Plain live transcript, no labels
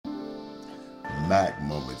Mac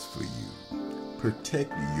moments for you.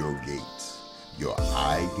 Protect your gates, your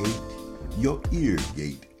eye gate, your ear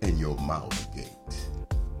gate, and your mouth gate.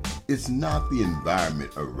 It's not the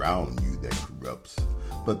environment around you that corrupts,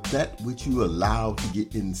 but that which you allow to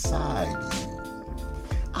get inside you.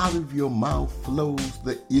 Out of your mouth flows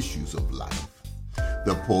the issues of life.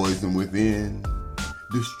 The poison within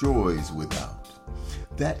destroys without.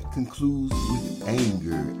 That concludes with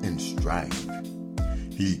anger and strife.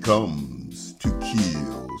 He comes to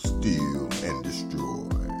kill, steal, and destroy.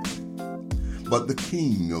 But the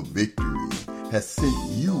King of Victory has sent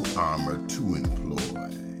you armor to employ.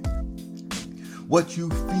 What you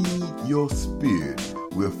feed your spirit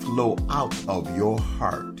will flow out of your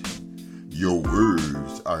heart. Your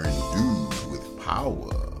words are endued with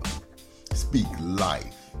power. Speak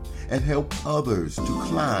life and help others to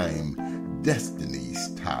climb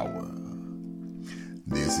destiny's tower.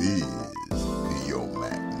 This is the Yo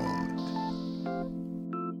Mac.